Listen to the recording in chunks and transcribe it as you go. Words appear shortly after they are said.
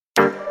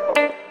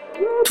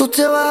Tú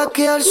te vas a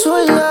quedar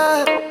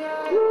sola,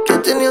 que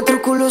tenía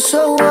otro culo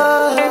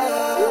soba.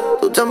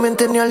 Tú también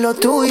tenías lo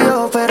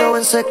tuyo, pero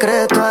en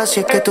secreto,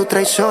 así es que tú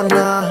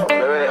traicionas.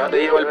 Bebé, déjate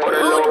llevar por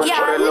el low,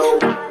 por el low.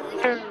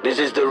 This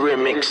is the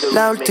remix.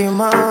 La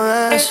última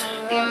vez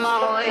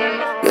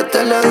yo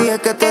te lo dije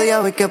que te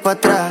odiaba y que para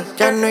atrás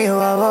ya no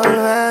iba a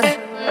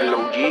volver.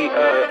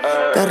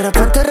 De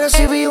repente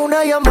recibí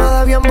una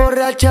llamada bien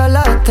borracha a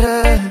las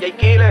 3.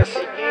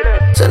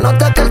 Se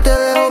nota que él te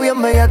dejó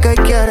bien bella, que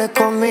quieres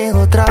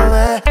conmigo otra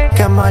vez.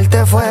 Qué mal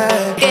te fue.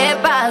 ¿Qué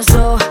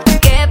pasó?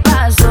 ¿Qué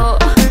pasó?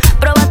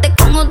 Probaste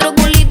con otro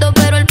culito,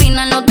 pero al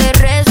final no te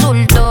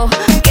resultó.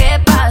 ¿Qué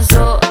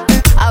pasó?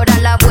 Ahora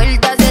la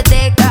vuelta se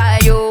te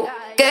cayó.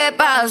 ¿Qué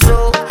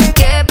pasó?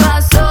 ¿Qué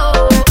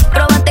pasó?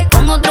 Probaste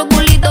con otro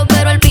culito,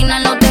 pero al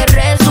final no te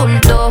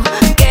resultó.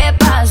 ¿Qué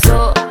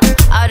pasó?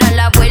 Ahora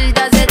la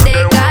vuelta se te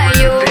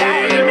cayó.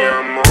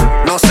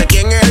 No sé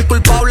quién es el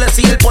culpable,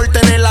 si él por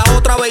tener la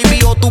otra,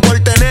 baby, o tú por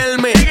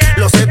tenerme.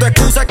 Lo sé, tu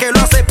excusa que lo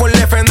hace por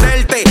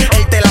defenderte.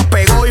 Él te la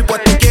pegó y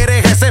pues tú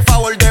quieres ese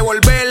favor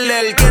devolverle.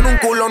 Él tiene un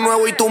culo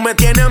nuevo y tú me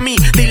tienes a mí.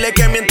 Dile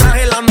que mientras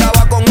él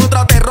andaba con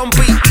otra te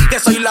rompí, que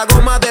soy la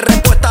goma de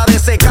respuesta de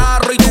ese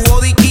carro y tu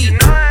body key.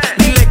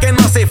 Dile que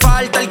no hace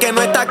falta el que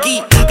no está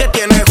aquí, que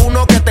tienes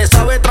uno que te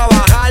sabe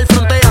trabajar.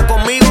 Frontea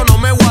conmigo, no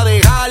me voy a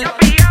dejar.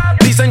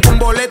 Dicen que un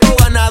boleto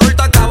ganador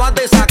te acabas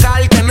de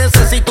sacar, que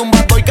necesito un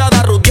vato y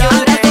cada rutear.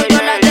 Ahora soy yo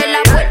la de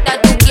la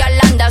vuelta, tu guía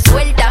la anda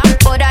suelta.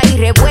 Por ahí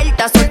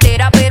revuelta,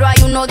 soltera, pero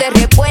hay uno de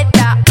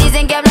respuesta.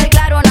 Dicen que hablar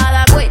claro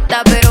nada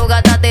cuesta, pero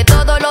gástate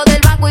todo lo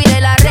del banco y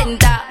de la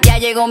renta. Ya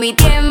llegó mi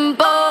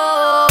tiempo,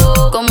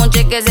 como un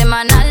cheque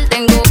semanal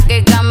tengo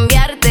que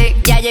cambiarte.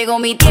 Ya llegó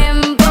mi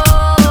tiempo,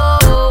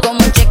 como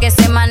un cheque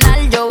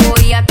semanal yo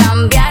voy a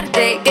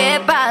cambiarte.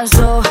 ¿Qué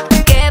pasó?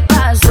 ¿Qué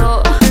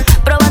pasó?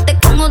 Probaste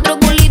con otro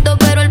culito,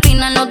 pero al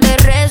final no te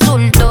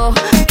resultó.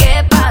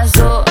 ¿Qué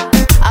pasó?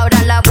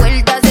 Ahora la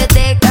vuelta se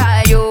te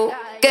cayó.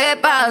 ¿Qué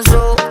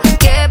pasó?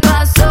 ¿Qué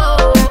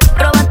pasó?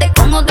 Probaste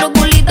con otro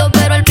culito,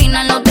 pero al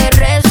final no te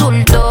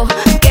resultó.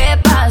 ¿Qué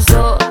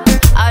pasó?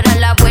 Ahora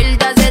la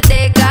vuelta se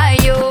te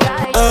cayó.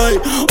 Ey,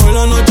 hoy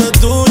la noche es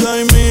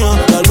tuya y mía.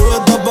 La luz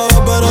está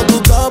apagada, pero tú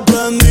estás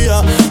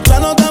prendida. La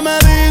nota me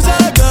dice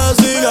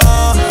que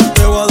siga.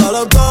 Te voy a dar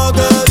hasta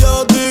que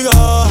Dios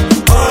diga.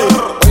 Ey,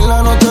 hoy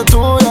la noche es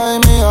tuya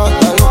y mía.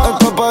 La luz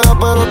está apagada,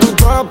 pero tú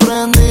estás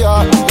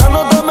prendida. La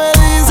nota me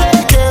dice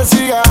que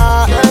siga.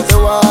 Te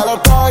voy a dar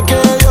hasta que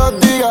Dios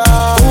diga.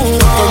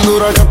 Tan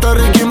dura que hasta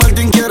Ricky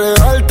Martin quiere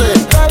darte.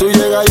 Tú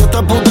llegas y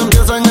esta puta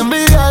empiezan a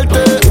envidiarte.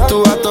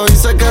 Tu gato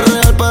dice que es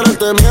real, pero él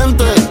te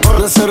miente.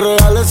 De ser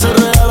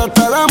real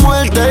hasta la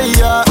muerte y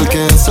ya.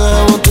 Porque ese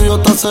ego tuyo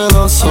está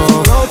celoso.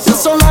 Y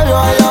esos labios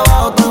ahí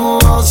abajo tan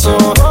jugosos.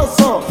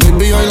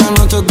 Baby, hoy la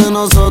noche es de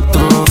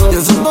nosotros. Y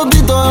ese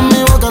totito en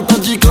mi boca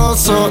está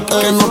chicloso.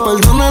 Que nos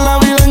perdone la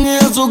vida en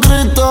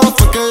Jesucristo.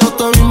 Fue que yo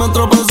te vi, me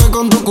tropecé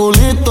con tu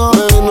culito.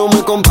 Baby, no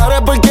me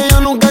compares porque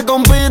yo nunca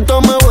compito.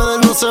 Me voy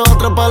del museo a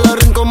trepar la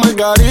rincón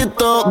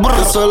Margarito.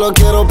 Yo solo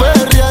quiero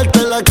perrearte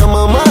en la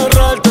cama,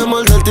 amarrarte,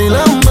 morderte y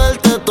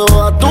lamberte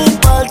toda tu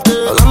parte.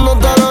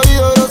 Hablándote al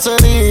oído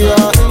grosería.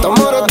 Tu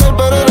amor es del,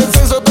 pero en el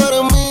sexo tú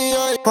eres mía.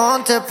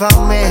 Ponte pa'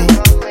 mí,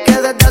 que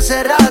desde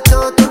hace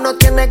rato tú no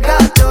tienes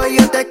gato y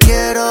yo te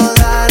quiero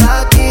dar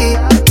a ti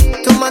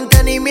tu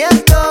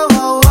mantenimiento.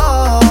 Oh,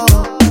 oh.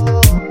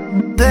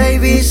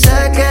 Baby,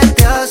 sé que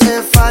te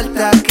hace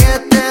falta que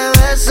te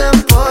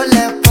besen por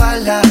la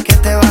espalda, que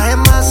te bajen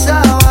más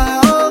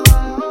abajo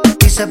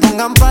y se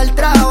pongan pa'l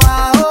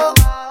trabajo.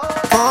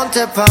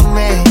 Ponte pa'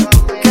 mí,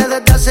 que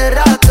desde hace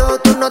rato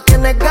tú no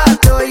tienes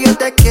gato y yo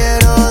te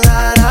quiero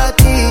dar a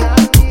ti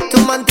tu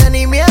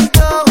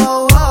mantenimiento.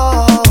 Oh,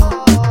 oh.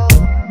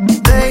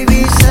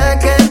 Baby, sé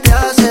que te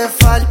hace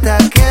falta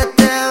que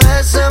te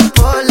besen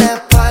por la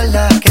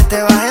espalda, que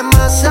te bajen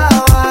más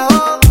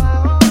abajo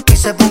y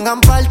se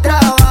pongan pa'l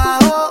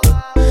trabajo.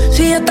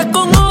 Si estás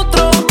con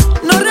otro,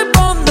 no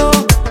respondo.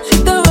 Si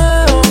te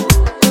veo,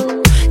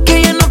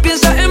 que ya no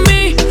piensas en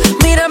mí.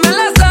 Mírame a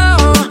los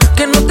ojos,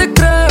 que no te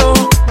creo.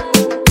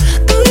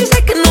 Tú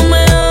dices que no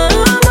me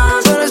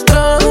amas, pero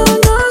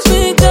extrañas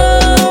mi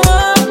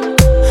cama.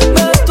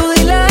 Bebé, tú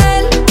dile a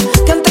él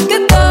que antes que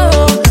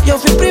todo yo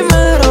fui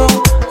primero.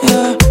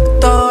 Yeah.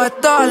 Todo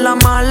esto es la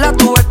mala,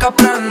 tuve que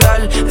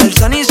aprender. El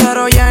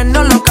cenicero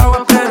lleno lo acabo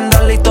de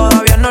prender y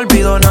todavía no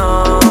olvido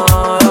nada.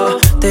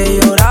 Te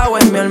he llorado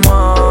en mi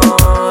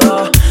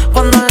almohada.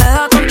 Cuando le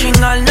da con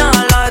chingar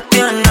nada la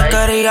detiene.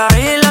 Quería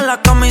ir a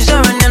la cama y se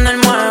venía en el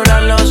mueble.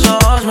 A los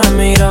ojos me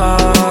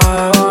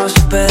mirabas,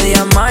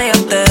 pedías más y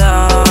yo te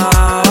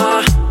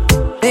daba.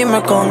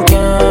 Dime con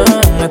quién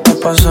estás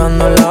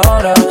pasando la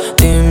hora.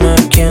 Dime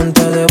quién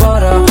te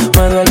devora.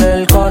 Me duele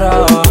el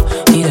cora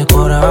y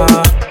decora.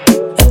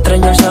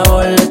 Extraño el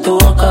sabor de tu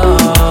boca,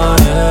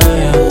 yeah,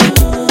 yeah.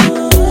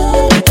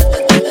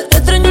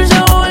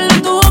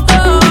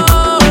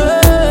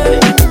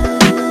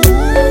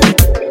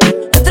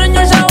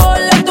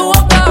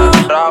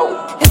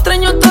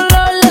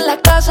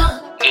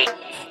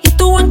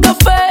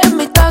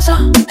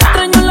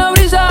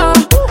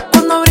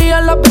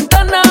 la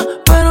ventana,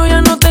 pero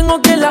ya no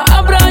tengo que la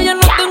abra. Ya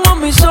no tengo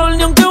mi sol,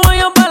 ni aunque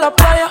vaya para la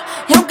playa.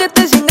 Y aunque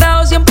esté 100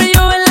 grados, siempre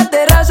llueve en la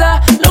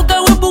terraza. Lo que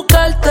hago es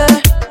buscarte,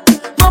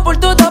 más por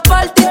todas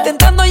partes,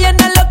 intentando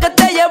llenar lo que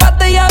te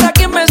llevaste. Y ahora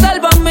 ¿quién me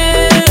salva a mí?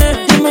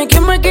 Dime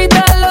quién me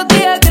quita los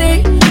días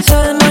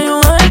grises. No hay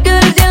un ángel que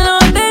del cielo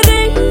te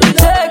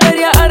dice.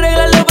 Quería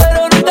arreglarlo,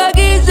 pero nunca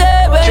quise,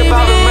 baby.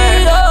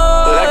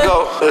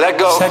 Let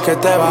go. Sé que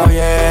te va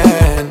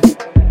bien,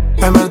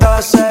 en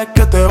verdad sé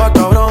que te va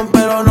cabrón,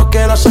 pero no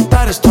quiero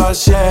aceptar esto al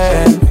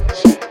 100.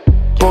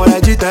 Por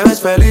allí te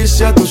ves feliz,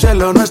 si a tu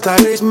cielo no está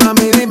gris,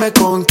 mami, dime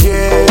con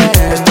quién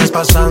estás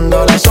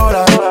pasando las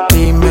horas.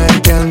 Dime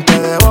quién te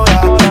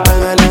devora, me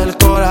duele el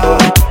cora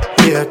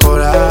y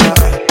decora.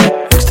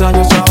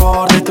 Extraño el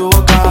sabor de tu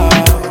boca,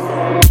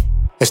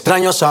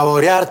 extraño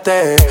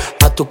saborearte.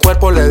 A tu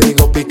cuerpo le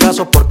digo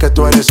Picasso porque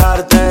tú eres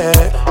arte.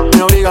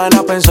 Me obligan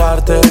a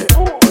pensarte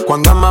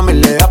cuando a mami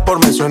le da por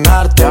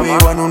mencionarte.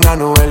 Vivo en una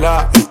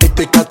novela, el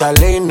Tito y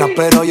Catalina,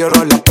 pero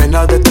lloro las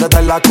penas detrás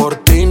de la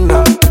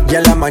cortina. Y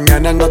en la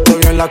mañana no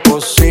estoy en la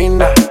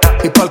cocina,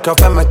 y pa'l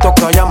café me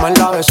toca llamar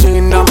la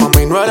vecina.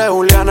 Mami, no eres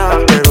Juliana,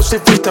 pero si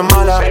fuiste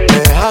mala. Me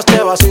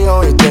dejaste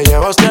vacío y te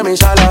llevaste mi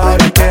sala.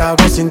 Ahora ¿qué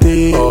hago sin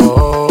ti?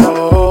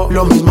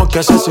 Lo mismo que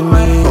haces sin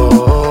mí.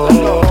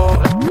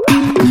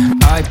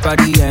 Hay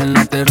party en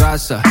la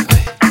terraza,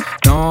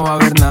 no va a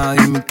haber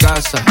nadie en mi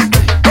casa.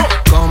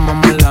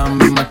 Comamos la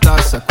misma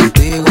taza,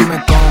 contigo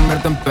me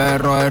convierto en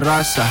perro de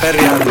raza.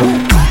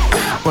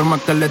 Por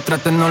más que le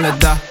traten no les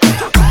da.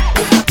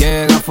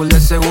 Llega full de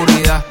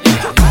seguridad,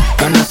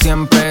 gana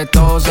siempre,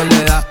 todo se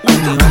le da. Hay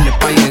niveles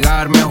pa'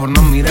 llegar, mejor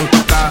no miren pa'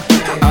 acá.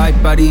 Hay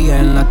party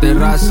en la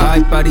terraza,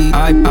 hay party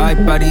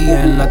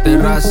en la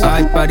terraza,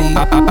 hay party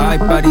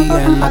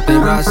en la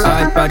terraza,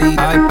 hay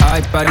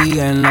party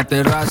en la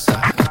terraza.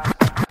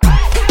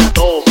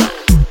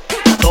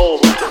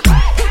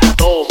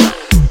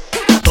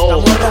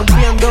 Estamos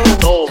rompiendo.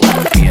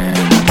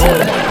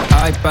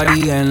 Hay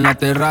party en la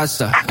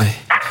terraza,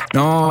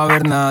 no va a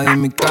haber nadie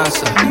en mi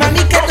casa. Mami,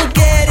 ¿qué tú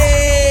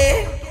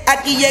quieres?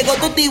 Aquí llegó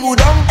tu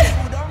tiburón.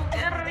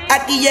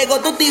 Aquí llegó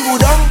tu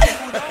tiburón.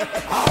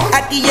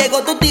 Aquí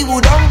llegó tu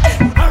tiburón.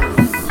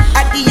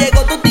 Aquí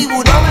llegó tu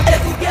tiburón.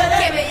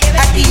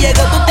 Aquí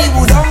llegó tu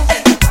tiburón.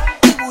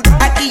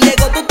 Aquí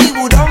llegó tu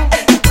tiburón.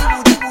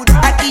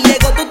 Aquí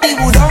llegó tu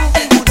tiburón.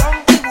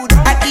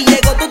 Aquí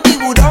llegó tu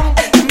tiburón.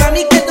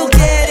 Mami, ¿qué tú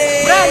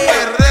quieres?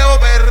 Perreo,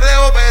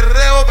 perreo,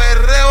 perreo,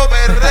 perreo,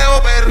 perreo,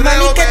 perreo.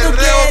 Mami, ¿qué tú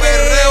quieres?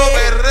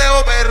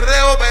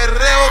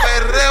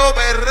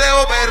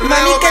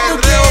 Mami, ¿qué tú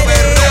quieres?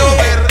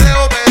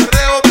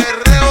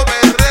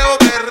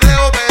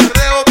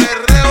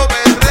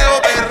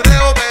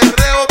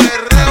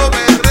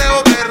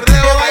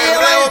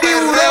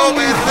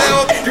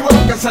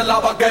 Se la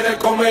va a querer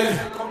comer,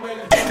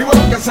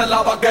 igual que se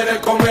la va a querer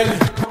comer.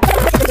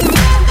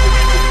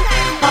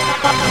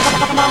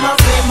 Mamá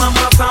sí,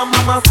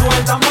 mamá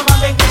suelta, mamá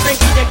ven que te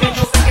quille que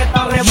yo sé que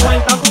está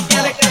revuelta. Tú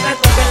quieres que te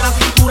toque la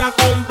cintura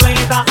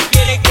completa,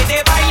 quieres que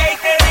te baile y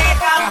te dé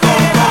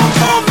candela.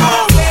 ¿Cómo?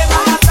 ¿Qué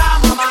vas a hacer,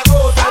 mamá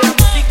goza? La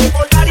música es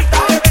volar y está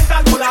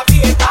reventando la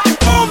fiesta.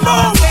 ¿Cómo?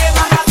 ¿Qué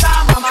vas a hacer,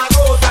 mamá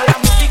goza? La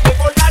música es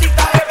volar y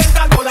está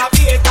reventando la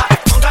fiesta.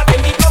 Móntate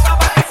en mi boca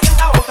para que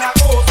sienta otra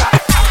cosa.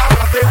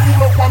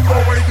 Cuando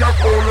ella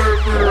cole.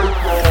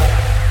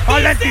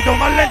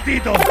 Más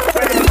lentito.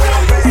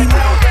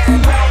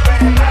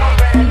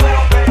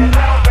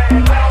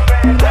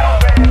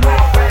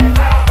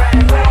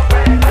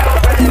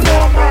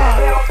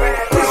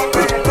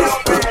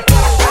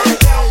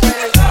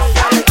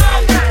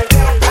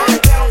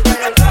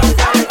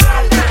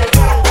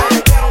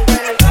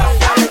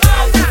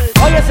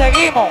 Oye,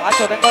 seguimos.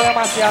 Acho, tengo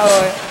demasiado,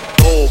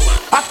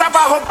 Hasta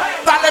abajo,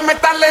 dale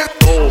metales.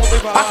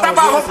 Hasta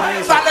abajo,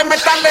 dale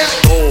metales.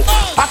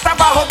 Hasta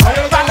abajo,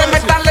 dale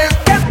metales.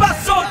 ¿Qué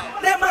pasó?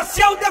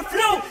 Demasiado de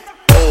flow.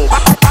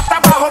 Hasta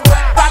abajo,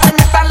 dale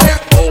metales.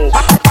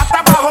 Hasta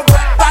abajo,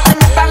 dale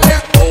metales.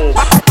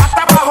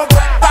 Hasta abajo,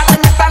 dale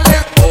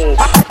metales.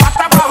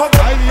 Hasta abajo.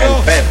 El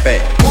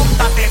Pepe.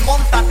 Móntate,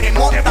 móntate,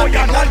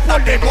 móntate,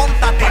 móntate,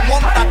 móntate,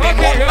 móntate,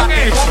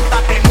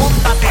 móntate,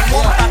 móntate,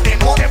 móntate, móntate,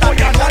 móntate,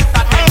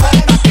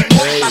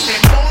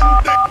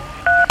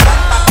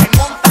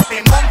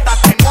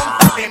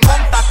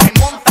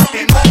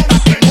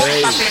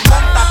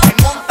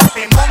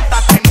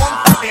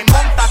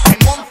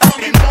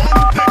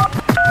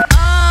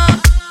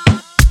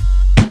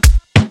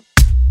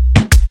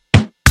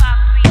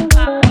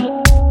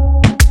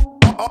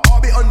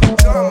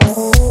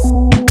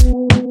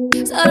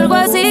 Salgo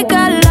así,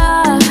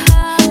 cala,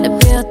 le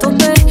pido a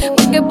tope,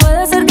 porque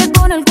puede ser que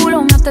con el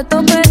culo no te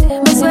tope.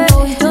 Me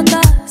siento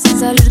idiota, sin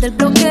salir del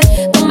bloque.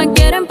 No me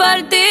quieren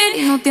partir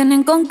y no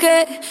tienen con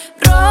qué.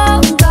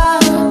 Ronca,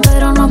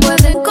 pero no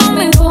pueden con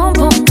mi pum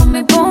pum, con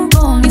mi pum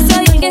pum. Y si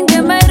hay alguien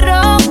que me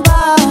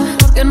rompa,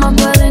 porque no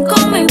pueden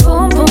con mi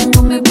pum pum,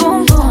 con mi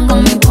pum pum,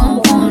 con mi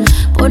pum pum.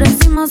 Por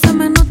encima se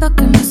me nota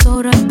que me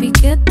sobra el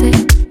piquete,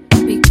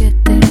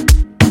 piquete.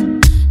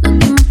 Nos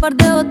dimos un par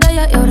de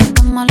botellas y ahora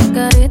estamos al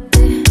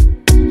carete.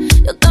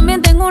 Yo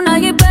también tengo una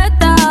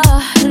jipeta.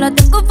 La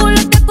tengo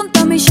fuletea con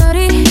Tommy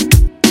Shari.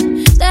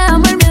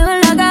 Déjame el miedo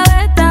en la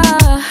gaveta.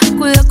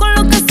 Cuida con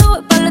lo que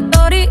sube para la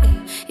story.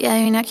 Y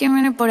adivina quién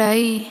viene por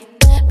ahí.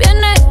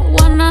 Viene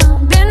Juana,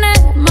 viene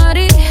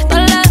Mari.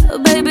 Todas las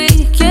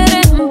baby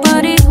quieren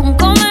party. Un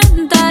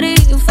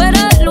comentario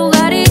fuera de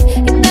lugar y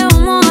te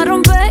vamos a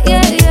romper,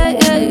 yeah, yeah,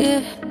 yeah,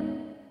 yeah.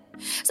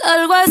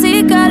 Salgo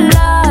así,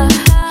 cala.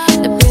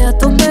 Te pido a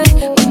tope,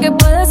 porque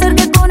puede ser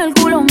que con el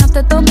culo no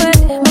te tope.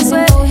 Me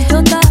suelto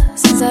idiota,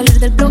 sin salir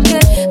del bloque.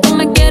 No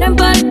me quieren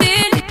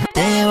partir.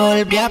 Te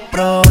volví a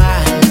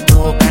probar. Tu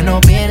boca no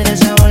pierde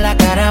sabor, la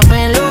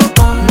caramelo.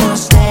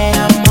 Nos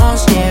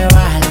dejamos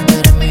llevar. Tú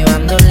eres mi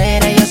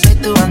bandolera, yo soy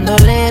tu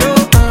bandolero.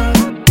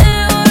 Te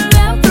volví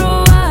a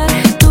probar.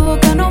 Tu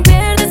boca no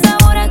pierde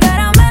sabor a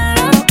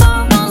caramelo.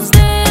 Nos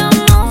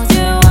dejamos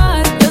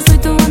llevar. Yo soy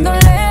tu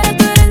bandolera,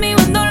 tú eres mi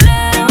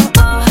bandolero.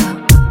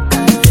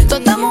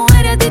 Todas las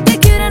mujeres a ti te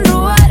quieren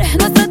robar.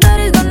 No es tratar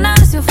y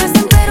ganar, se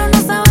ofrecen pero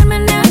no saben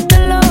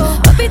meneártelo.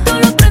 Papi, tú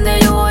lo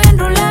prendes, yo voy a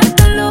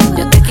enrolártelo.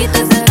 Yo te quito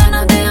esas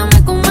ganas,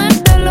 déjame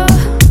comértelo.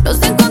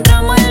 Nos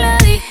encontramos en la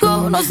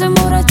disco, nos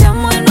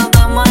emborrachamos y nos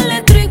vamos al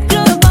electric.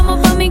 Nos vamos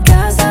pa' mi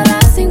casa a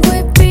las 5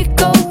 y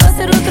pico. Pa'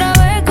 hacerlo otra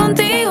vez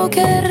contigo,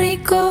 qué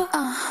rico.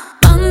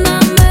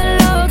 Mándame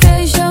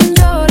location,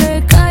 yo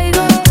le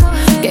caigo.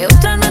 Que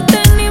otra no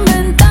estén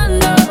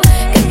inventando.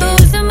 Que tu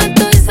dulce me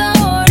estoy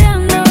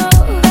saboreando.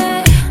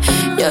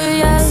 Yo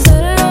ya sé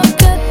lo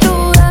que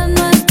tú das,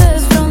 no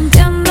estés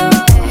fronteando.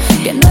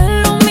 Que no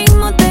es lo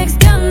mismo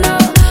texteando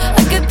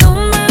a que tú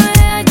me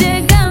veas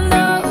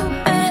llegando.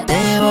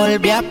 Te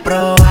volví a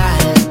probar.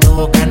 Tu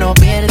boca no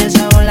pierde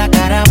sabor, la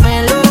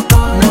caramelo.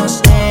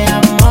 Nos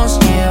dejamos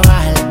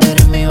llevar. Tú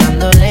eres mi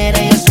bandolera,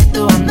 yo soy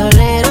tu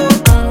bandolero.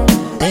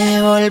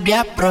 Te volví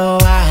a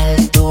probar.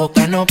 Tu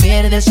boca no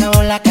pierde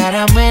sabor, la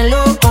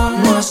caramelo.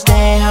 Nos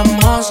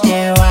dejamos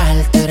llevar.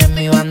 Tú eres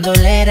mi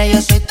bandolera,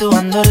 yo soy tu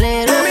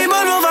bandolero. Es mi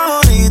polvo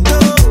favorito,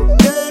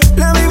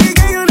 la baby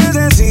que yo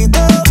necesito.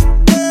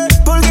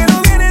 ¿Por qué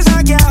no vienes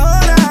aquí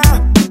ahora?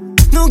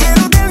 No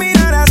quiero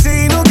terminar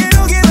así, no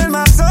quiero quedar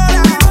más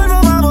sola. Mi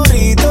polvo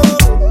favorito,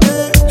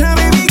 la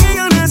baby que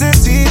yo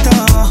necesito.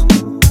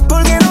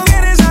 ¿Por qué no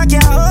vienes aquí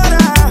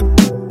ahora?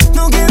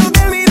 No quiero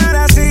terminar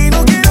así,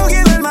 no quiero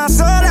quedar más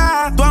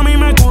sola. Tú a mí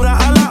me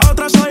curas, a la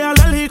otra soy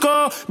alérgico.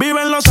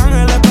 Vive en Los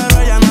Ángeles,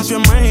 pero ella nació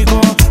en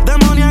México.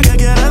 Demonia que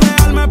quiere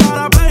dejarme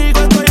parapléjico.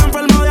 Estoy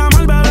enfermo de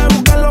amor, bebé,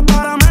 busquen los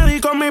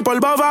paramédicos. Mi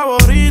polvo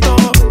favorito,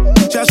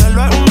 si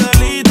hacerlo es un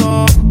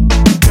delito.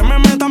 Que me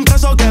metan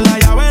preso, que la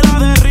llave la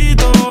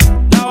derrito.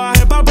 La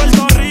bajé pa'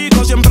 Puerto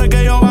Rico, siempre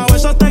que yo bajo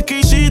eso está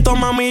exquisito.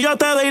 Mami, yo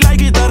te doy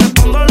like y te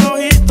respondo los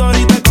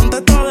historias. Te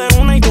contesto de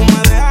una y tú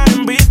me dejas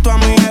en visto. A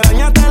mí me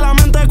dañaste la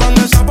mente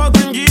cuando el sapo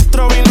te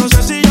engistro. Y no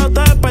sé si yo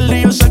te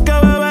perdí, yo sé que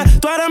bebé,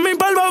 tú eres mi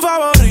polvo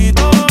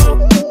favorito.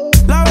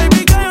 La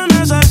baby que yo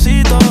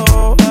necesito,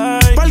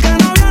 ey. ¿Por qué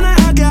no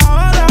vienes aquí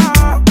ahora?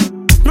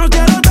 No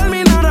quiero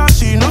terminar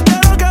así, no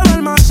quiero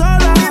quedar más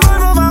sola. Mi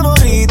polvo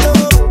favorito,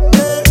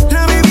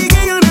 la baby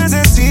que yo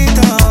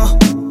necesito.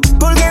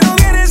 ¿Por qué no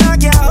vienes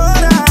aquí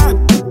ahora?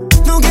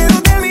 No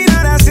quiero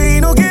terminar así,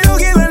 no quiero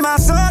quedar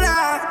más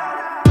sola.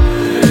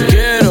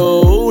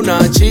 Quiero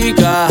una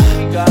chica,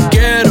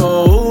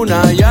 quiero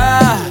una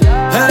ya.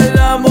 El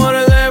amor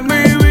de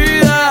mi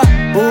vida,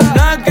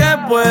 una que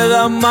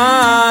pueda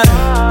amar.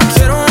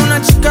 Quiero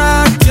una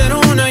chica, quiero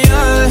una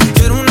ya.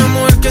 Quiero una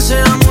mujer que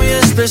sea muy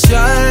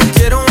especial.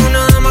 Quiero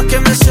una dama que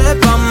me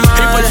sepa amar.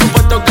 Y por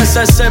supuesto que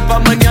se sepa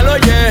mañana,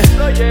 oye.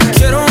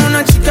 Quiero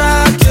una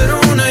chica, quiero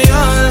una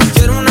ya.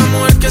 Quiero una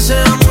mujer que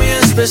sea muy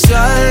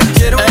especial.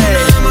 Quiero una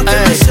dama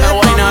que me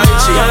sepa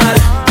amar.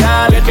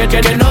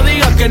 Que no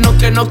diga que no,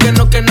 que no, que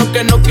no, que no,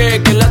 que no,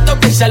 que la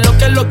toque y sea lo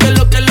que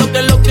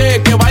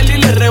baile y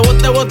le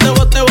rebote, bote,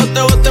 bote,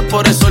 bote, bote.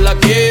 Por eso la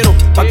quiero,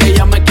 pa' que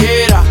ella me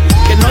quiera.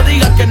 Que no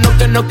diga que no,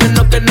 que no, que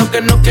no, que no,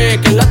 que no, que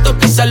la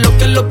toque y sea lo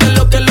que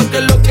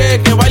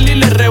baile y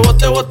le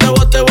rebote, bote,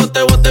 bote,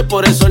 bote, bote.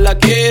 Por eso la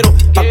quiero,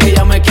 pa' que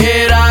ella me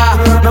quiera.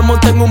 Me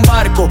monté en un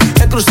barco,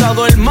 he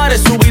cruzado el mar, he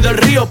subido el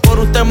río. Por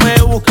usted me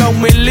he buscado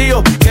 1000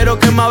 líos. Quiero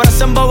que me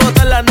abrace en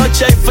Bogotá en la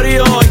noche hay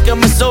frío. Y que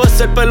me sobes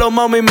el pelo,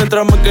 mami,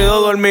 mientras me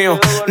quedo dormido.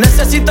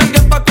 Necesito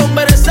alguien pa'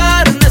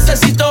 conversar,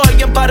 necesito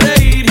alguien pa'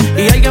 reír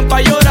y alguien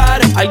pa'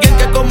 llorar. Alguien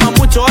que coma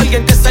mucho,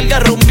 alguien que salga a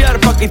rumbear,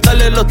 pa'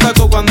 quitarle los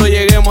tacos cuando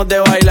lleguemos de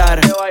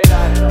bailar.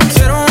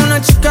 Quiero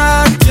una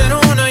chica, quiero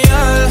una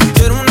ya.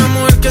 Quiero una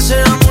mujer que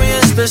sea muy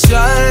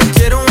especial.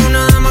 Quiero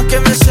una dama que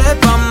me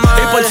sepa amar.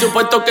 Y por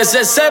supuesto que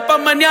se sepa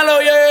mañana,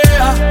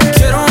 yeah.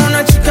 Quiero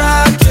una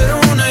chica, quiero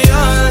una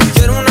ya.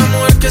 Quiero una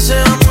mujer que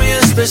sea muy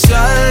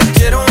especial.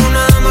 Quiero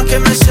una dama que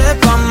me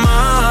sepa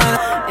amar.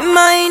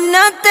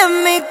 Imagínate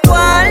en mi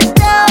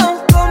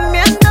cuarto,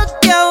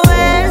 comiéndote a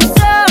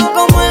besos,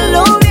 como en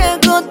los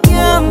viejos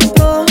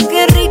tiempos.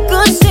 Qué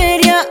rico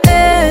sería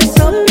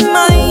eso.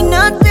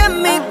 Imagínate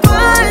en mi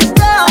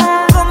cuarto,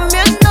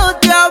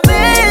 comiéndote a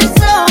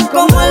besos,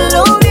 como en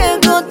los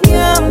viejos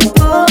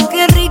tiempos.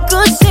 Qué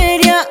rico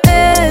sería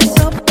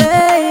eso,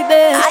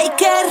 baby. Ay,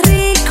 qué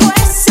rico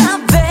es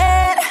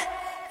saber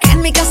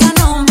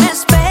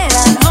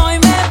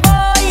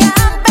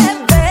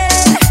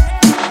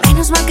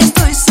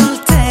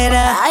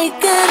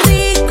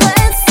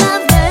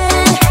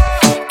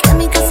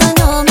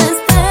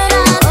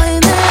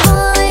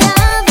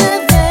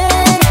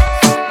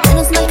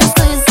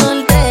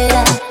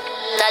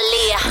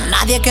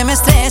que me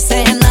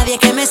estrese, nadie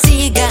que me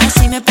siga.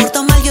 Si me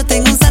porto mal, yo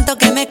tengo un santo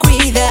que me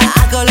cuida.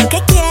 Hago lo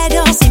que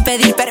quiero sin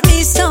pedir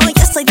permiso.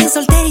 Yo estoy bien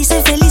soltera y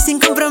soy feliz sin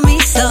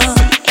compromiso.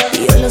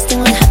 Yo los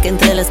tengo en jaque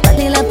entre la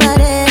espalda y la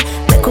pared.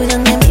 Me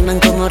cuidan, me miman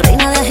como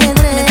reina de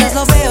ajedrez. Mientras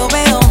lo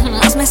veo,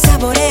 más me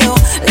saboreo.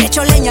 Le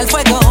echo leña al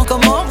fuego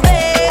como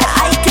ve.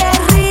 Ay, qué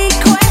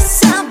rico es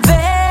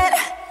saber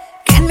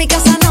que en mi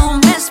casa no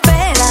me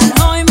esperan.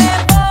 Hoy me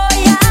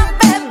voy a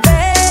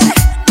beber.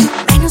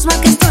 Menos mal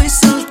que estoy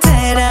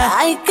soltera.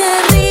 Ay, qué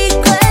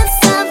rico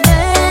es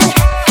saber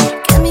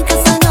que en mi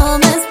casa no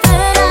me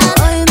esperan.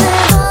 Hoy me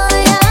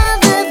voy a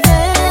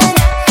beber.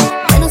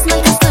 Menos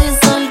mal que estoy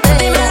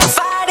soltera.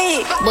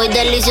 Voy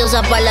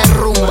deliciosa pa' la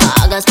rumba,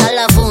 a gastar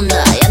la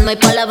funda. Ya no hay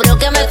palabra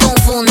que me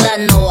confunda.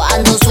 No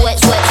ando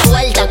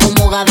suelta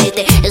como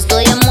gavete.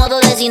 Estoy en modo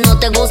de si no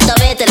te gusta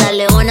vete. La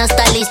leona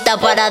está lista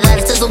para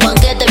darse su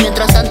banquete.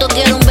 Mientras tanto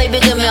quiero un baby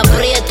que me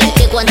apriete.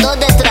 Que cuántos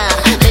detrás,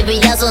 baby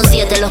ya son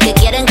 7. Los que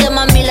quieren que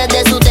mami les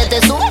dé su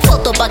tete. Subo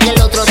foto pa' que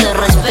el otro te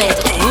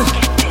respete.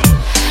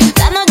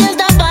 La noche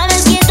está pa'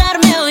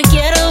 desquitarme. Hoy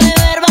quiero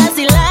beber,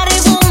 vacilar y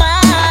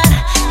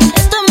fumar.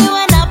 Estoy muy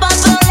buena pa'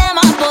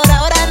 problemas. Por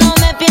ahora no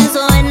me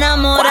pienso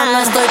enamorar. Cuando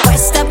estoy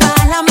puesta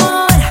para el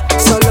amor,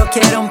 solo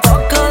quiero un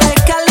poco de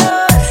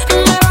calor.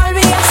 Me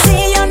volví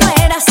así, yo no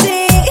era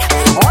así.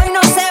 Hoy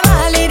no se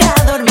vale ir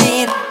a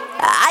dormir.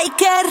 Ay,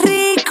 qué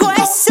rico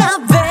es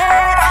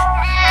saber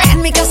que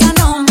en mi casa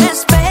no me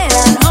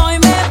esperan. Hoy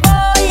me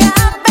voy a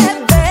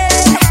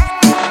beber.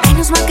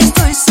 Menos mal que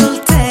estoy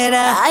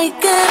soltera. Ay,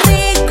 qué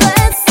rico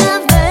es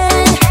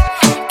saber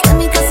que en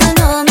mi casa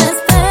no me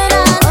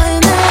esperan. Hoy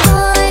me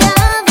voy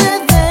a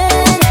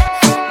beber.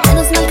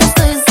 Menos mal que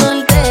estoy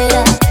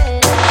soltera.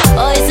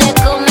 Hoy se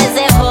come,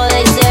 se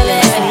jode y se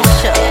bebe.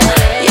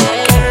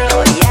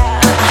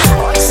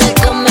 Hoy se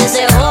come,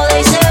 se jode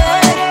y se bebe.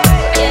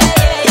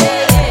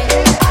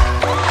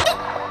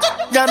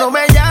 Ya no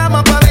me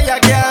llama pa'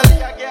 bellaquear,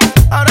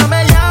 ahora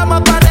me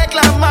llama pa'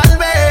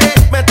 reclamarme.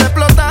 Me está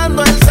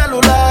explotando el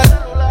celular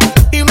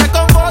y me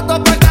con fotos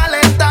pa'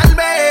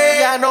 calentarme.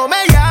 Ya no me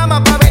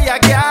llama pa'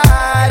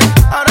 bellaquear,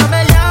 ahora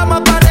me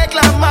llama pa'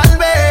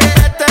 reclamarme.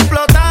 Me está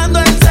explotando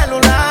el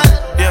celular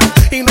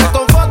y me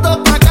con fotos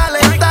pa'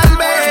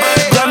 calentarme.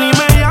 Ya ni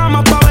me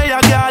llamas pa'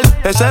 bellaquear,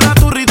 ese era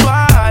tu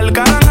ritual,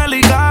 cara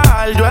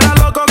angelical. Yo era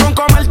loco con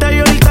comerte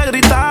y oírte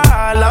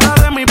gritar. La verdad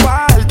de mi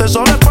parte,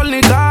 solo es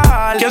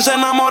fornicar. Quien se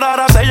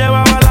enamorara se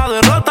llevaba la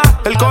derrota,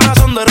 el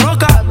corazón de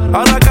roca.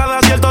 Ahora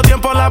cada cierto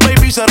tiempo la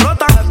baby se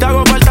rota. Que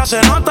hago falta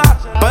se nota,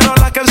 pero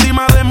las que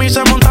encima de mí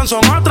se montan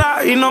son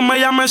otras. Y no me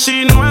llames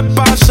si no es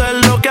pa'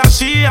 hacer lo que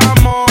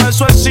hacíamos.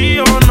 Eso es sí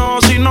o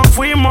no, si no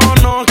fuimos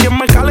no. Quien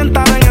me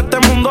calentara en este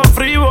mundo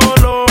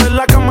frívolo. En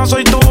la cama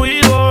soy tu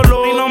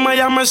ídolo. Y no me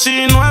llames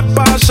si no es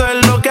pa'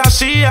 hacer lo que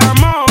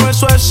hacíamos.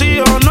 Eso es sí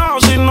o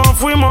no, si no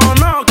fuimos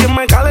no. Quien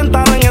me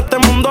calentara en este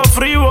mundo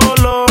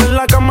frívolo. En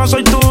la cama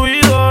soy tu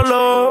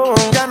ídolo.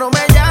 Ya no me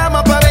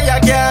llama pa'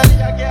 bellaquear,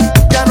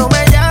 ya no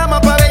me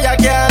llama pa'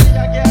 bellaquear,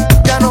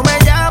 ya no me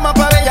llama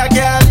pa'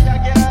 bellaquear,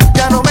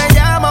 ya no me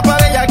llama pa'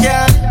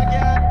 bellaquear.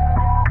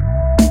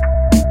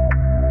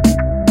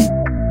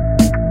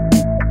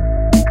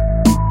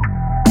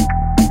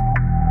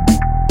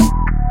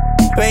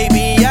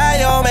 Baby, ya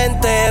yo me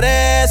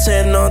enteré,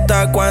 se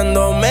nota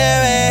cuando me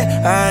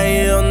ve.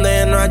 Ahí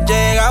donde no has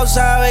llegado,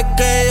 sabes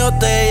que yo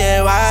te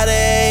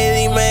llevaré.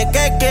 Y dime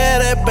qué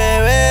quieres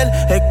beber,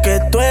 es que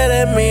tú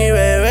eres mi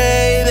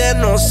bebé. Y de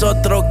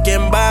nosotros,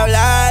 ¿quién va a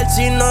hablar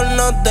si no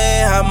nos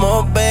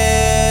dejamos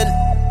ver?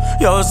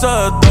 Y a veces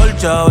es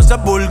dolce, a veces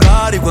es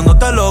vulgar. Y cuando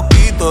te lo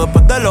quito,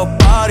 después de los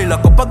paris, las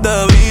copas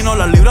de vino,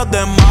 las libras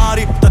de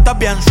mari. Tú estás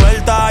bien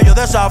suelta, yo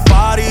de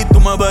safari. Tú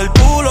me ves el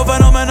culo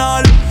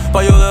fenomenal,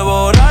 pa' yo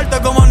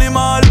devorarte como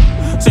animal.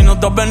 Si no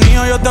te has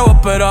venido, yo te voy a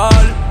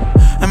esperar.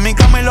 En mi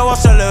cama y lo voy a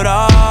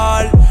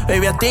celebrar.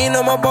 Baby, a ti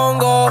no me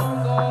pongo,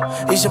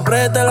 y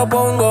siempre te lo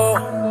pongo.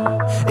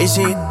 Y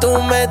si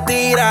tú me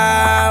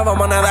tiras,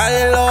 vamos a nadar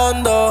en lo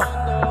hondo.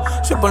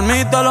 Si por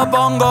mí te lo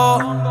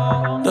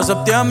pongo, de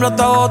septiembre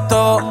hasta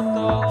agosto.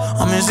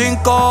 A mis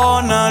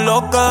rincones,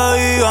 lo que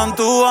digan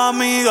tu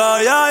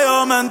amiga, ya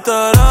yo me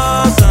enteré.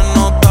 Se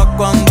nota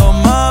cuando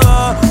me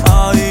ves,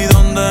 ahí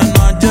donde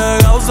no has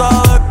llegado,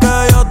 sabes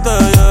que yo te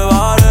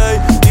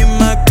llevaré.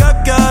 Dime qué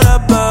quieres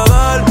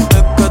beber,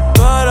 es que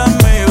tú eres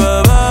mi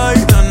bebé. Y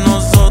de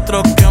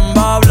nosotros, ¿quién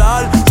va a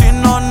hablar si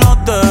no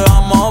nos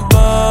dejamos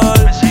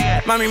ver?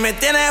 Mami, me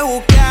tienes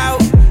buqueado,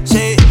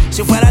 sí.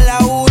 Si fuera la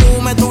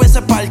Uru, me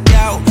tuviese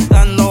parqueado.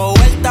 Dando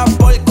vueltas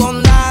por el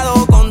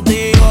condado,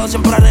 contigo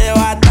siempre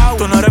arrebatado.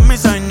 Tú no eres mi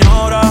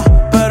señora,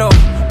 pero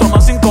toma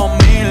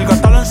 5,000,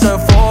 gástalo en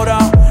Sephora.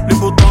 Louis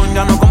Vuitton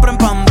ya no compra en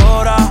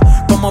Pandora.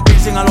 Como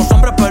piercing a los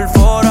hombres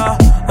perfora.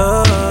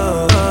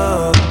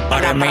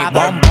 Para mí,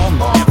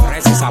 bombón, de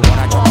fresa y sabor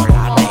a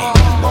chocolate.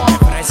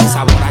 De fresa y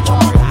sabor a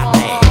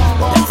chocolate.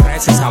 De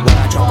fresa y sabor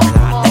a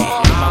chocolate.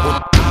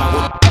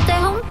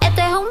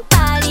 Este es un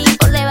party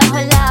por debajo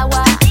del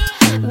agua.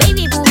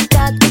 Baby,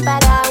 busca tu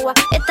paraguas.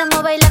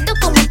 Estamos bailando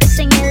como peces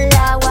en el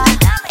agua.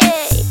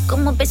 Ey,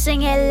 como peces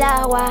en el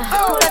agua.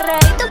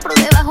 Perreíto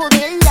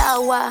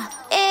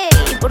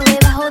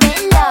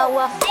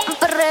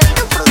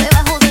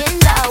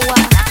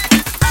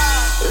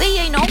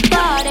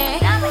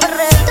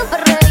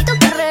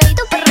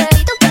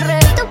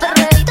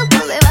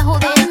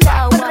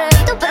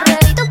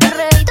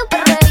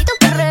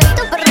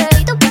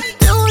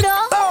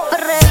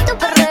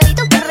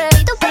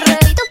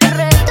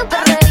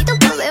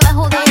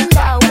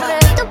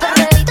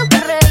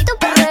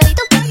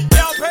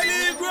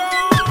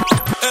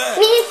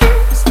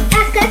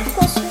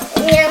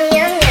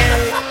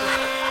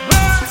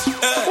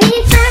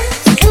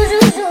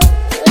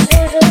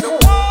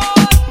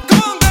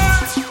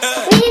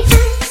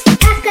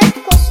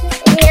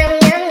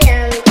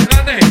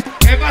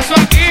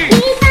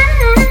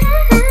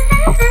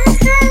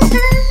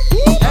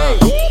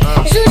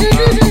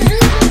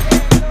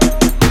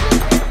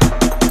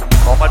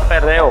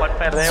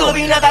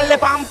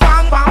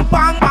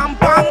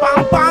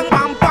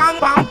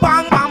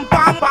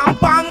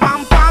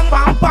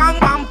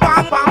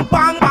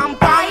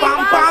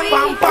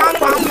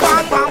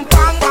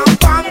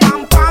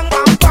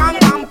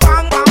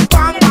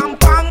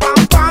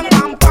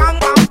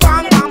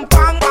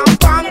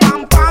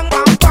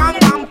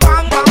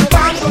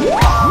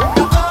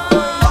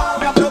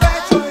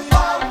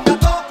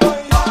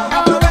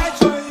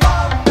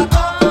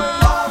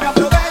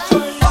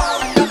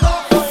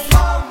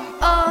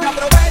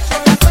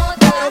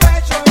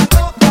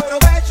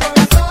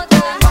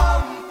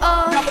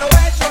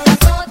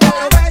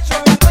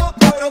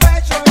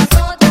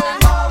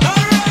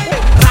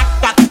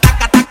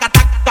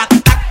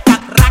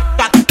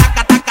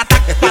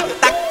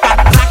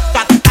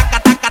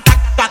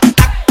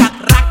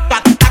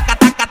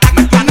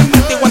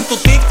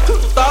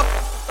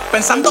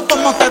pensando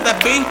cómo te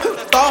desvisto.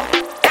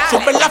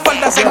 Sube la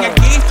falda en el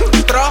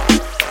gistro.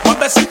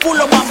 Mueve ese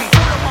culo, mami,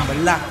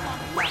 ¿verdad?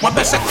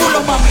 Mueve ese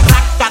culo, mami.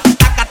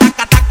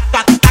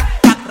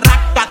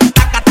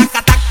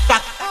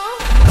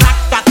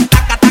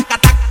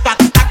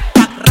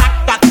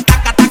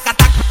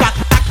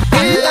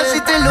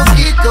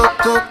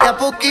 De a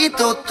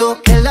poquito,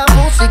 que la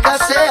música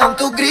sea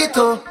tu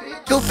grito.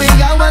 Yo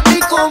pegado a ti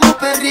como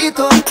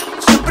perrito,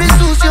 siempre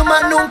sucio,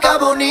 más nunca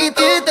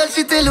bonito. ¿Qué tal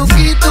si te lo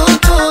quito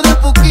todo de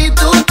a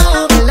poquito,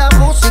 que la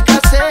música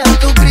sea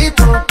tu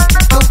grito?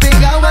 Yo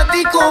pegado a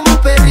ti como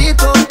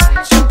perrito,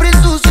 siempre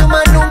sucio,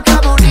 más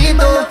nunca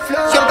bonito.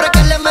 Siempre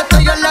que le meto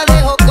yo la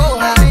dejo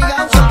coja,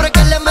 siempre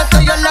que le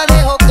meto yo la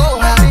dejo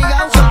coja,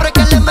 siempre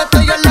que le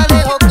meto yo la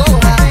dejo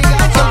coja,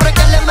 siempre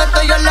que le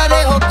meto yo la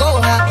dejo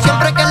coja,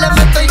 siempre que le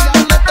meto.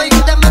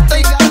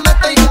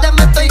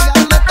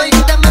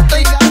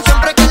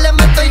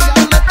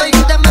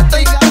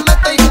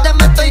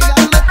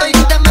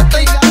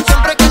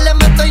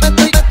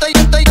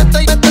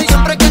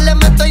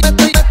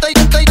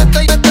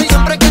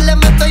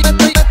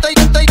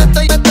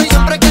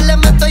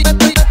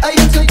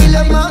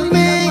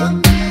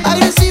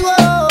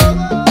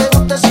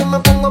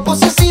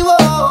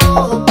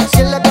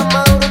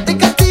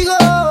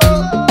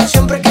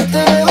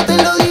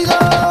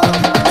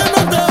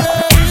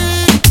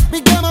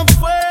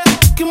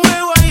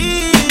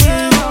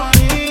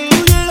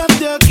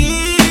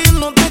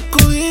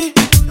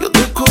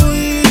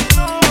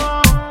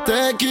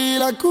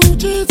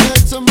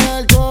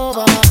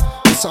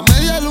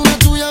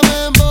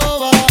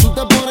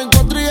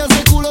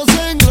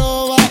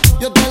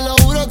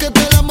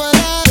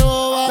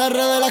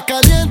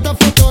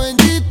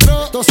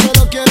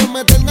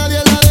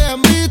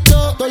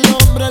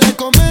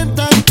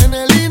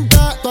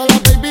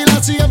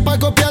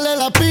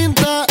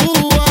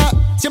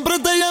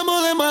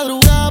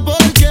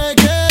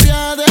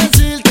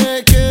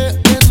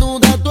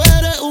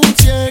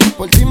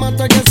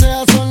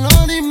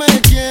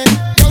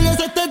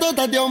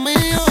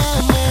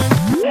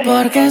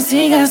 Porque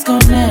sigues con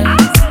él.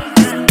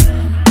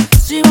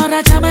 Si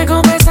borracha me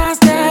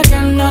confesaste que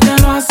él no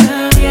te lo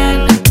hace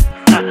bien.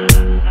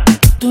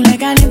 Tú le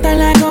calientas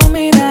la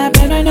comida,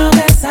 pero él no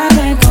te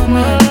sabe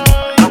comer.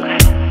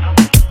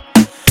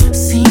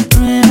 Si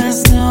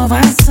pruebas no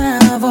vas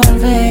a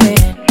volver.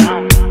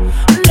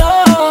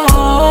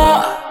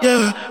 No.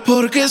 Yeah,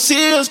 porque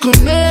sigues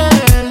con él.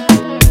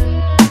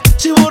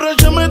 Si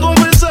borracha me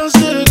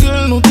confesaste que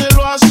él no te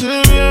lo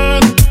hace bien.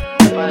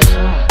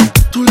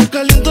 Tú le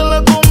calientas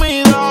la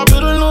comida,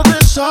 pero él no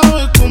te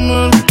sabe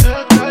comer.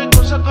 Hay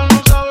cosas que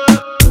no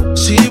sabe.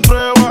 Si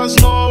pruebas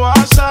no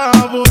vas a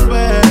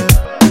volver.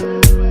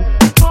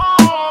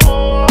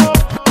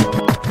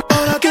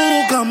 Ahora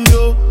todo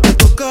cambió, te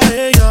toca a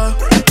ella.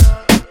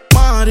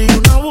 Mari,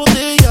 una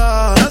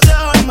botella. Gracias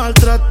al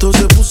maltrato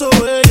se puso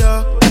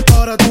bella.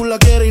 Ahora tú la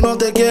quieres y no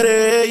te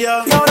quiere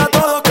ella. Y ahora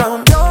todo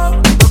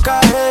cambió, te toca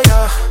a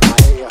ella.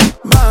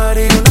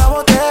 Mari, una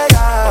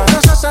botella.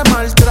 Gracias al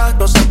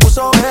maltrato se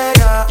puso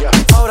bella.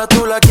 Ahora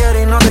tú la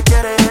quieres y no te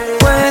quiere.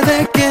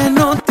 Puede que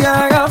no te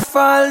haga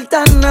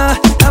falta nada,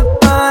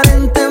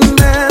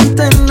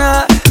 aparentemente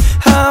nada.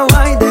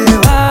 Hawaii de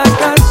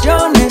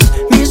vacaciones,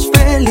 mis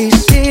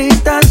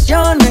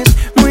felicitaciones.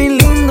 Muy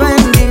lindo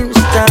en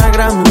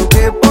Instagram lo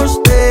que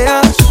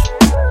posteas,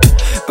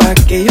 pa'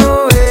 que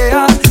yo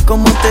vea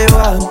cómo te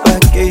va, pa'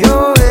 que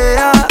yo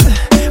vea.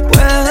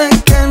 Puede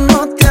que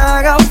no te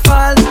haga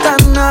falta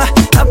nada,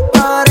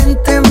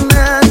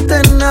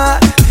 aparentemente nada.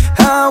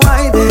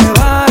 Hawaii de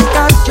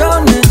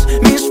vacaciones,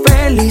 mis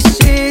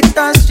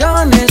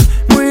felicitaciones.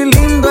 Muy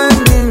lindo en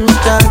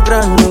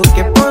Instagram lo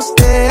que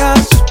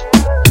posteas,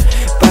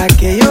 pa'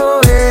 que yo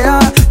vea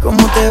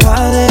cómo te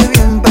va de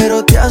bien,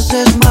 pero te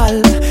haces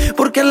mal,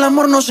 porque el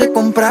amor no se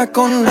compra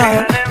con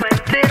nada.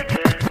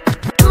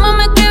 Mamá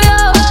me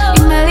escribió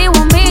y me dijo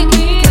a mí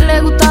que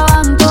le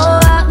gustaban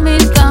todas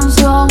mis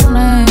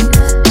canciones.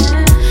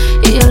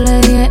 Y yo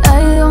le dije,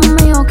 ay Dios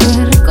mío, qué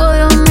rico,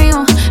 Dios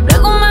mío.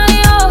 Luego me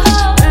dijo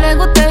que le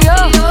guste yo,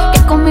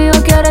 que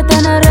conmigo quiere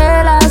tener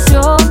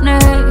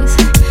relaciones.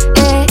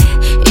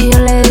 Y yo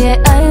le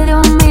dije, ay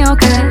Dios mío,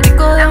 qué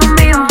rico, Dios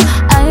mío.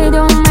 Ay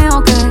Dios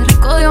mío, qué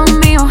rico, Dios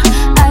mío.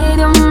 Ay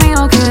Dios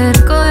mío, qué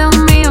rico, Dios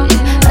mío.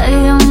 Ay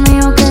Dios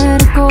mío, qué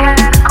rico.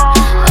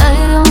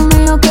 Ay Dios mío.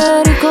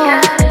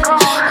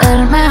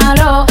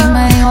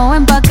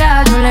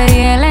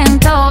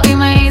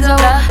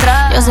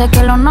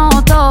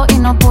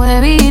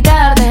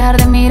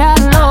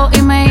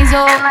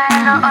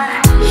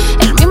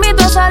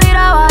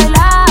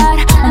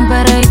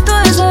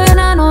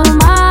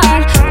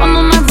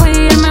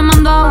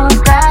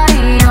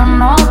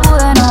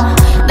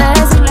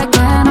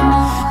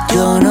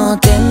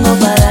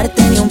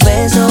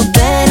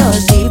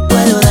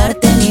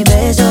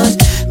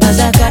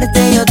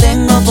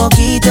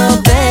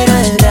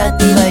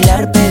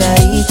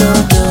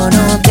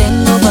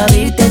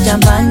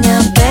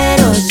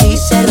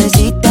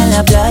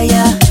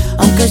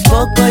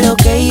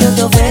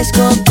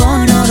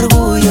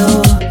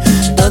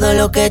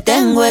 lo que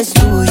tengo es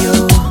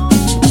tuyo.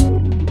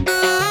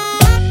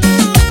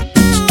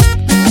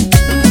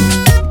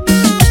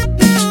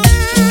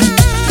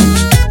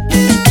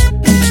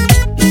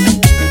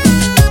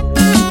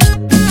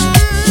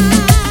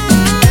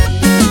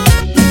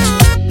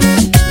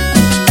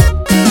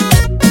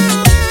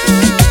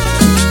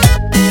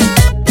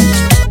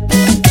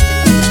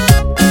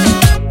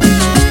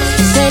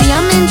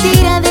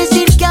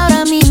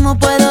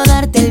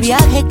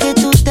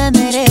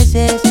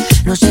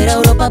 No será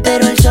Europa,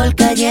 pero el sol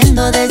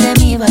cayendo desde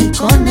mi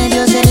balcón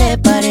medio se le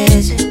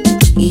parece.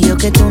 Y yo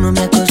que tú no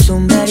me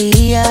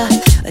acostumbraría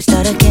a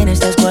estar aquí en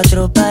estas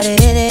cuatro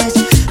paredes.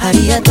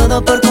 Haría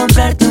todo por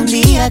comprarte un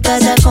día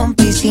casa con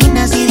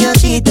piscina si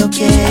Diosito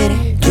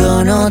quiere.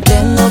 Yo no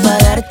tengo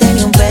para darte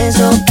ni un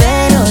peso,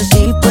 pero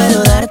sí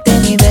puedo darte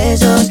mis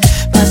besos.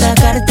 Pa'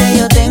 sacarte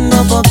yo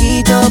tengo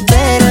poquito,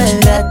 pero es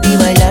gratis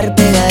bailar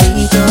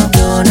pegadito.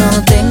 Yo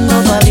no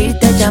tengo pa'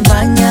 abrirte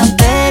champaña,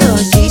 pero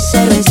sí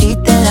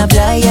cervecita en la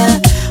playa.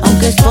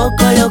 Aunque es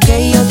poco lo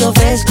que yo te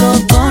ofrezco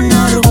con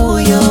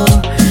orgullo.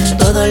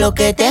 Todo lo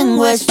que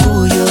tengo es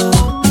tuyo.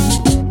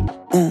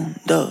 1,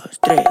 2,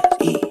 3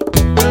 y...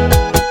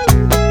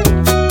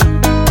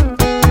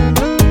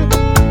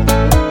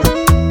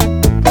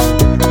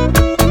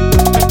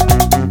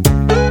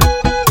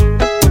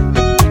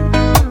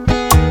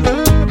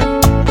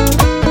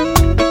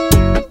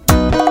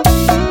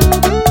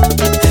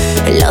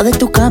 De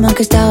tu cama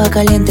que estaba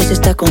caliente se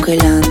está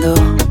congelando.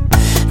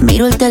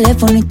 Miro el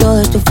teléfono y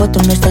todas tus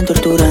fotos me están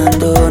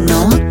torturando.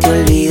 No te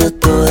olvido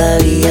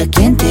todavía.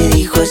 ¿Quién te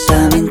dijo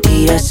esa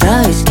mentira?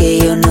 Sabes que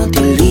yo no te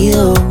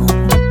olvido.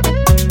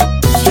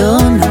 Yo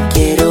no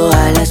quiero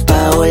alas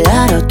pa'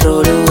 volar a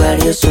otro lugar.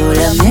 Yo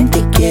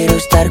solamente quiero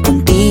estar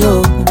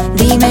contigo.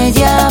 Dime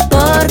ya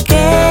por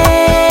qué.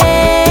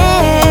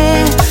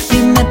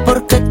 Dime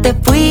por qué te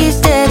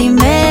fuiste.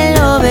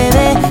 Dímelo,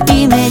 bebé.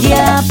 Dime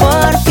ya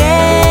por qué.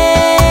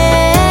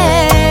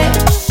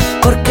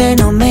 ¿Por qué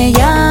no me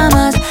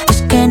llamas?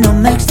 Es que no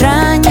me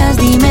extrañas,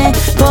 dime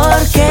por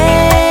qué.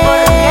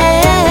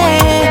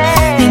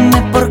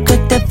 Dime por qué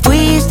te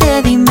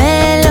fuiste,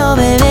 dímelo,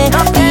 bebé.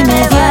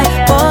 Dime ya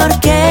por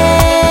qué.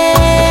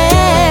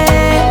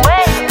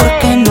 ¿Por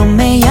qué no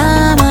me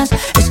llamas?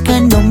 Es que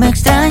no me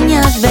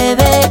extrañas,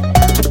 bebé.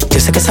 Yo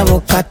sé que esa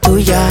boca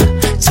tuya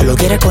solo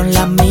quiere con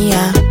la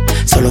mía.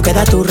 Solo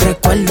queda tu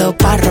recuerdo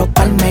para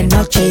roparme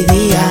noche y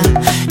día.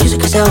 Yo sé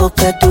que esa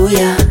boca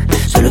tuya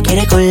solo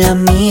quiere con la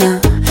mía.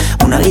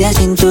 Una vida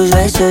sin tus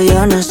besos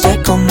yo no sé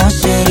cómo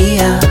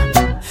sería.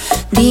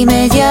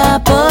 Dime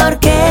ya por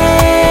qué.